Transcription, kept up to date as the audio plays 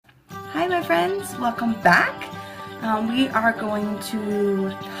Hi my friends, welcome back. We are going to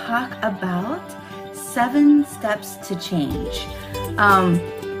talk about 7 steps to change.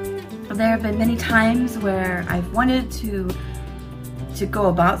 There have been many times where I've wanted to go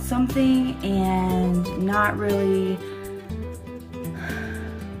about something and I've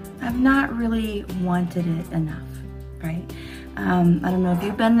not really wanted it enough, right? I don't know if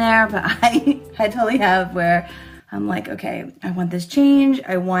you've been there, but I totally have, where I'm like, okay, I want this change.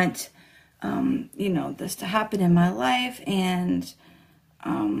 I want, this to happen in my life. And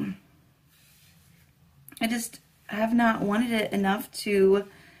I have not wanted it enough to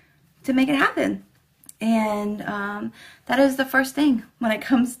make it happen. And that is the first thing when it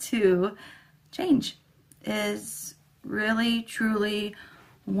comes to change, is really, truly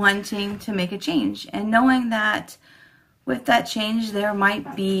wanting to make a change and knowing that with that change, there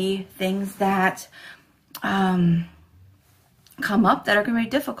might be things that come up that are going to be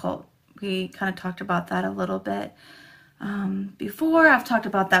difficult. We kind of talked about that a little bit before. I've talked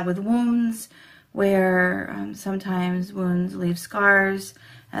about that with wounds, where sometimes wounds leave scars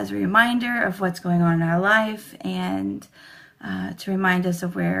as a reminder of what's going on in our life, and to remind us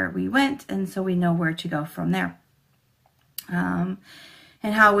of where we went, and so we know where to go from there. And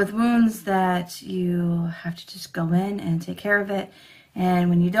how with wounds that you have to just go in and take care of it, and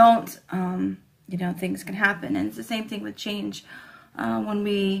when you don't, things can happen. And it's the same thing with change. When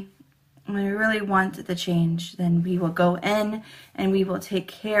we really want the change, then we will go in and we will take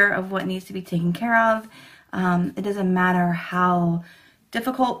care of what needs to be taken care of. It doesn't matter how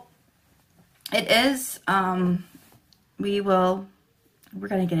difficult it is. We're going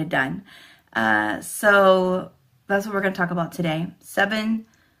to get it done. So that's what we're going to talk about today. 7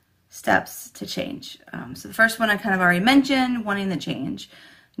 steps to change. So the first one I kind of already mentioned, wanting the change.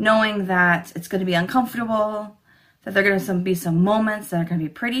 Knowing that it's going to be uncomfortable, that there are going to be some moments that are going to be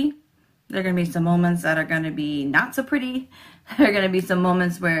pretty. There are going to be some moments that are going to be not so pretty. There are going to be some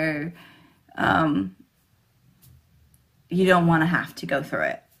moments where you don't want to have to go through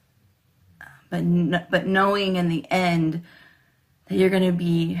it. But knowing in the end that you're going to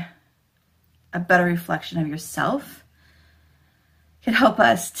be a better reflection of yourself can help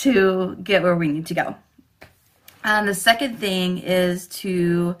us to get where we need to go. And the second thing is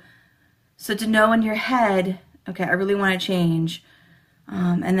to know in your head, okay, I really want to change,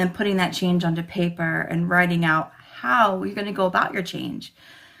 and then putting that change onto paper and writing out how you're going to go about your change,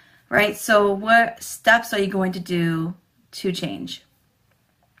 right? So what steps are you going to do to change?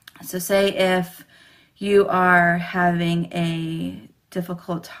 So say if you are having a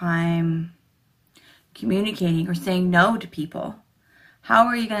difficult time communicating or saying no to people, how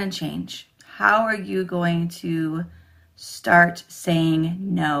are you going to change? How are you going to start saying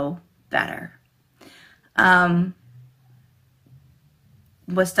no better?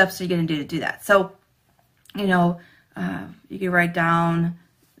 What steps are you going to do that? So, you can write down,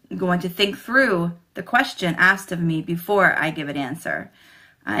 I'm going to think through the question asked of me before I give an answer.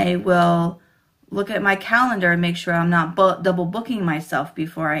 I will look at my calendar and make sure I'm not double booking myself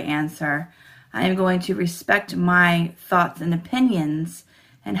before I answer. I am going to respect my thoughts and opinions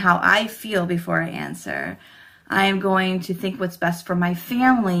and how I feel before I answer. I am going to think what's best for my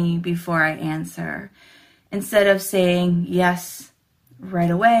family before I answer. Instead of saying yes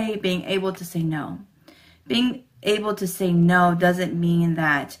right away, being able to say no. Being able to say no doesn't mean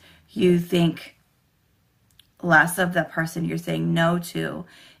that you think less of the person you're saying no to.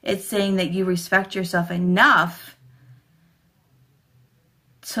 It's saying that you respect yourself enough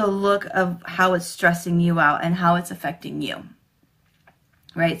to look of how it's stressing you out and how it's affecting you,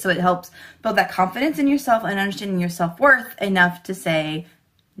 right? So it helps build that confidence in yourself and understanding your self-worth enough to say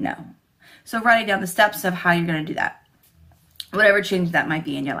no. So writing down the steps of how you're going to do that, whatever change that might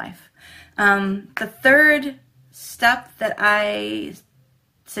be in your life. The third step that I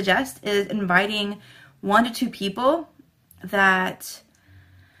suggest is inviting 1 to 2 people that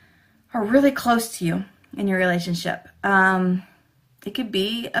are really close to you in your relationship. It could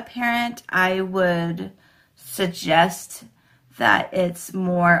be a parent. I would suggest that it's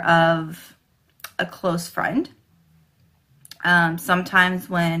more of a close friend. Sometimes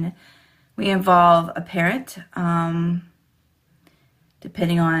when we involve a parent,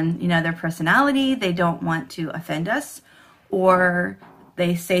 depending on, their personality, they don't want to offend us, or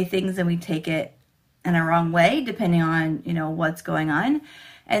they say things and we take it in a wrong way, depending on, what's going on.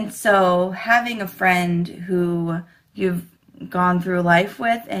 And so having a friend who you've gone through life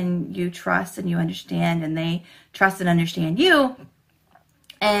with and you trust and you understand, and they trust and understand you,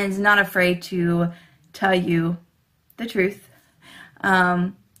 and not afraid to tell you the truth,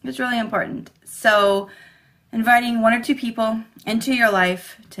 is really important. So inviting 1 or 2 people into your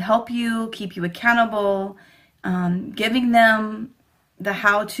life to help you, keep you accountable, giving them the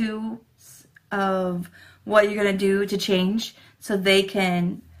how-to of what you're going to do to change so they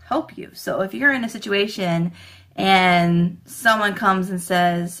can help you. So if you're in a situation and someone comes and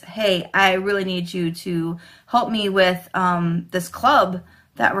says, hey, I really need you to help me with this club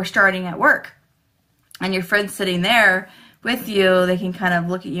that we're starting at work, and your friend's sitting there with you, they can kind of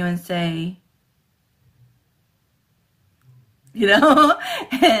look at you and say, and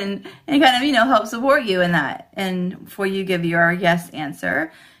kind of, help support you in that. And before you give your yes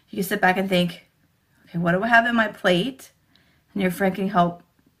answer, you can sit back and think, okay, what do I have in my plate? And your friend can help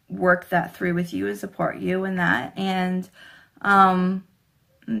work that through with you and support you in that. And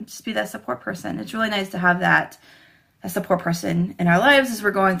just be that support person. It's really nice to have that, a support person in our lives as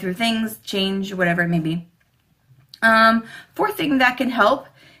we're going through things, change, whatever it may be. 4th thing that can help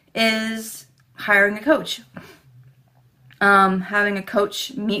is hiring a coach. Having a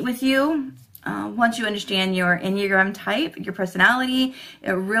coach meet with you. Once you understand your Enneagram type, your personality,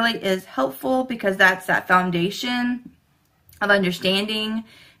 it really is helpful because that's that foundation of understanding,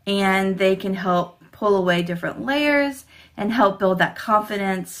 and they can help pull away different layers and help build that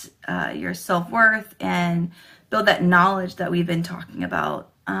confidence, your self-worth, and build that knowledge that we've been talking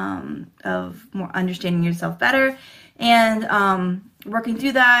about, of more understanding yourself better and working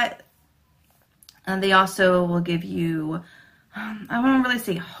through that. And they also will give you, I won't really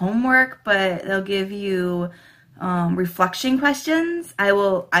say homework, but they'll give you reflection questions. I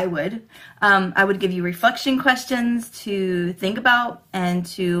would give you reflection questions to think about and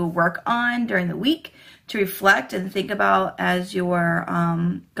to work on during the week, to reflect and think about as you're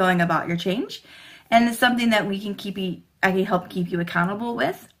going about your change. And it's something that I can help keep you accountable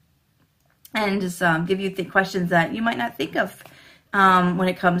with, and just give you questions that you might not think of when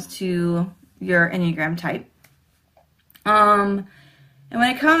it comes to your Enneagram type. And when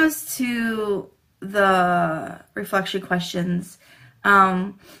it comes to the reflection questions,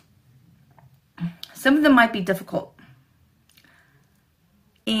 some of them might be difficult,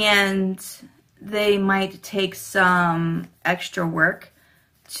 and they might take some extra work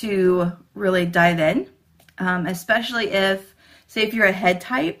to really dive in, especially if you're a head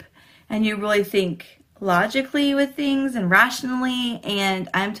type and you really think logically with things and rationally, and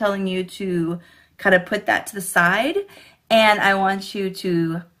I'm telling you to kind of put that to the side, and I want you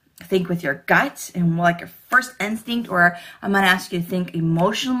to think with your gut and like your first instinct, or I'm going to ask you to think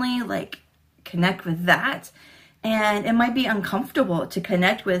emotionally, like connect with that. And it might be uncomfortable to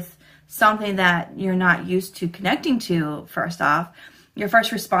connect with something that you're not used to connecting to. First off, your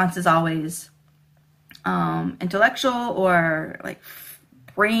first response is always intellectual or like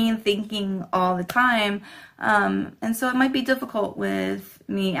brain thinking all the time. And so it might be difficult with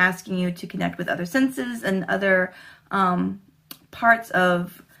me asking you to connect with other senses and other parts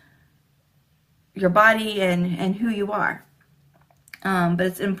of your body and who you are. But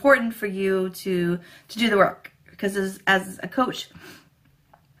it's important for you to do the work, because as a coach,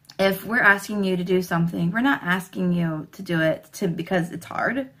 if we're asking you to do something, we're not asking you to do it because it's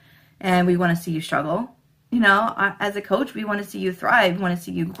hard and we want to see you struggle. As a coach, we want to see you thrive. We want to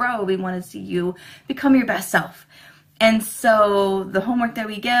see you grow. We want to see you become your best self. And so the homework that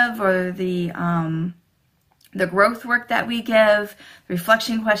we give, or the growth work that we give,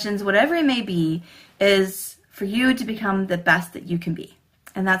 reflection questions, whatever it may be, is for you to become the best that you can be.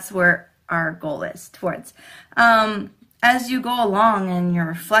 And that's where our goal is towards. As you go along and you're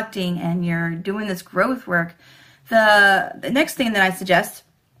reflecting and you're doing this growth work, the next thing that I suggest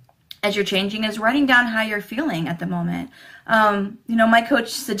as you're changing is writing down how you're feeling at the moment. My coach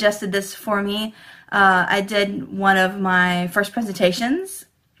suggested this for me. I did one of my first presentations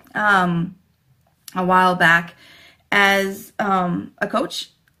a while back as a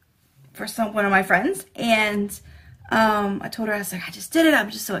coach for one of my friends, and I told her, I was like, I just did it. I'm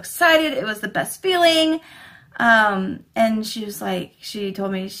just so excited. It was the best feeling. And she was like, she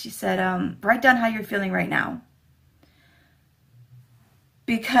told me, she said, write down how you're feeling right now.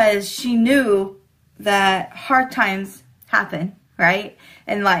 Because she knew that hard times happen, right,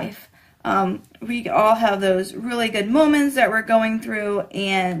 in life. We all have those really good moments that we're going through,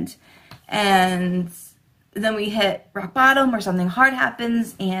 and then we hit rock bottom or something hard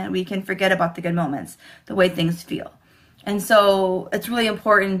happens, and we can forget about the good moments, the way things feel. And so it's really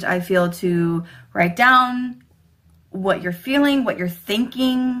important, I feel, to write down what you're feeling, what you're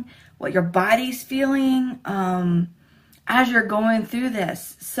thinking, what your body's feeling, as you're going through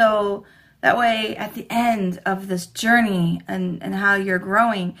this. So that way, at the end of this journey and how you're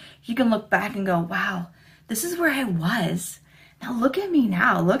growing, you can look back and go, wow, this is where I was. now look at me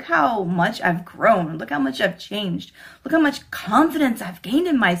now. Look how much I've grown. Look how much I've changed. Look how much confidence I've gained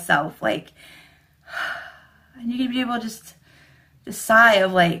in myself. Like, and you can be able to just sigh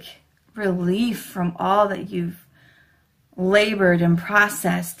of like relief from all that you've labored and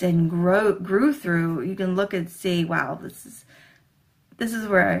processed and grew through. You can look and see, wow, this is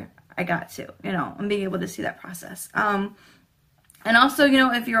where I got to, you know, and being able to see that process. And also, you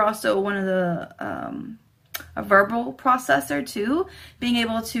know, if you're also one of the a verbal processor too, being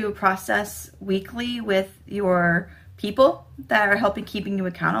able to process weekly with your people that are helping keeping you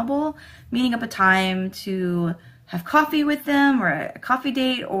accountable, meeting up a time to have coffee with them or a coffee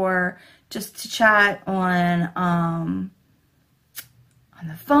date, or just to chat on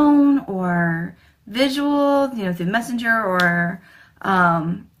the phone or visual, you know, through Messenger or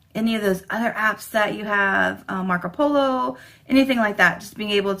any of those other apps that you have, Marco Polo, anything like that. Just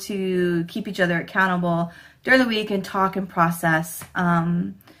being able to keep each other accountable during the week and talk and process.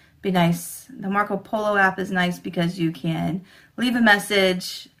 Be nice. The Marco Polo app is nice because you can leave a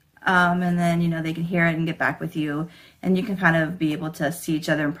message and then, you know, they can hear it and get back with you, and you can kind of be able to see each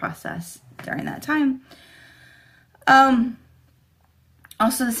other and process during that time.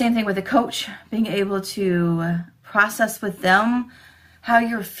 Also the same thing with a coach, being able to process with them how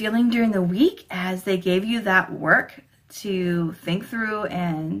you're feeling during the week as they gave you that work to think through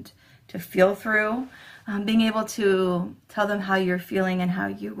and to feel through. Being able to tell them how you're feeling and how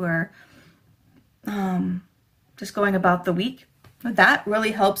you were just going about the week. That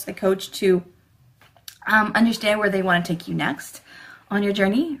really helps a coach to understand where they want to take you next on your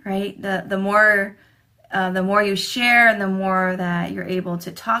journey, right? The more you share and the more that you're able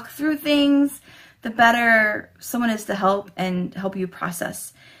to talk through things, the better someone is to help you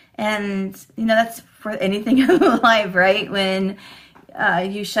process. And, you know, that's for anything in life, right? When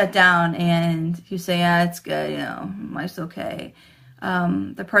you shut down and you say, yeah, it's good, you know, life's okay.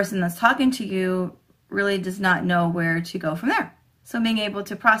 The person that's talking to you really does not know where to go from there. So being able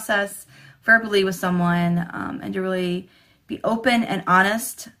to process verbally with someone and to really be open and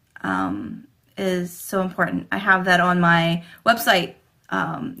honest is so important. I have that on my website.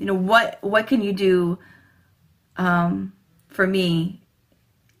 You know, what can you do for me?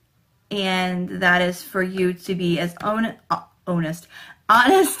 And that is for you to be as honest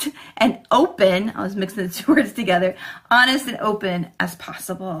and open. I was mixing the two words together. Honest and open as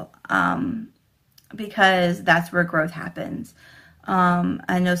possible, because that's where growth happens.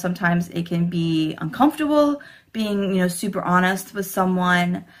 I know sometimes it can be uncomfortable being, you know, super honest with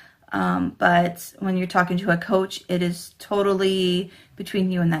someone. But when you're talking to a coach, it is totally between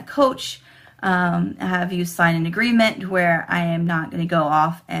you and that coach. Have you sign an agreement where I am not going to go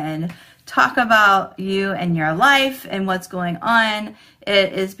off and talk about you and your life and what's going on.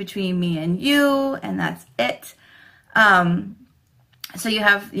 It is between me and you, and that's it. So you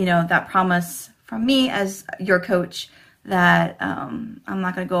have, you know, that promise from me as your coach that I'm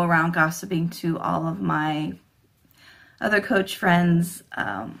not going to go around gossiping to all of my other coach friends,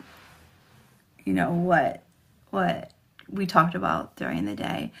 you know, what we talked about during the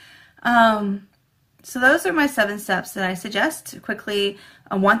day. So those are my 7 steps that I suggest. Quickly,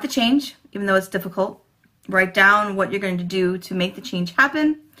 want the change, even though it's difficult. Write down what you're going to do to make the change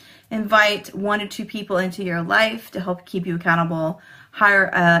happen. Invite 1 or 2 people into your life to help keep you accountable.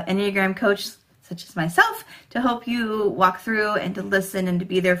 Hire an Enneagram coach, such as myself, to help you walk through and to listen and to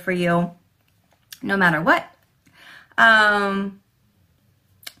be there for you no matter what. What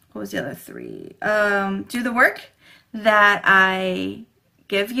was the other 3? Do the work that I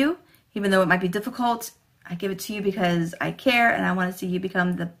give you. Even though it might be difficult, I give it to you because I care and I want to see you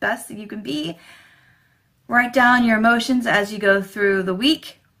become the best that you can be. Write down your emotions as you go through the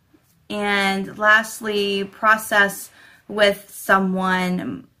week. And lastly, process with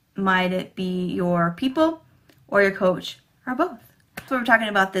someone. Might it be your people or your coach or both? That's what we're talking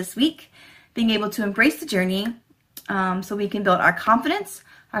about this week. Being able to embrace the journey so we can build our confidence,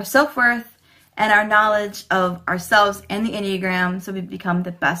 our self-worth, and our knowledge of ourselves and the Enneagram so we become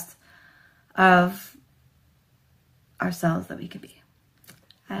the best of ourselves that we could be.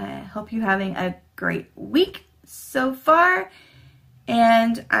 I hope you're having a great week so far,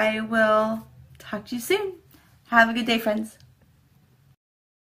 and I will talk to you soon. Have a good day, friends.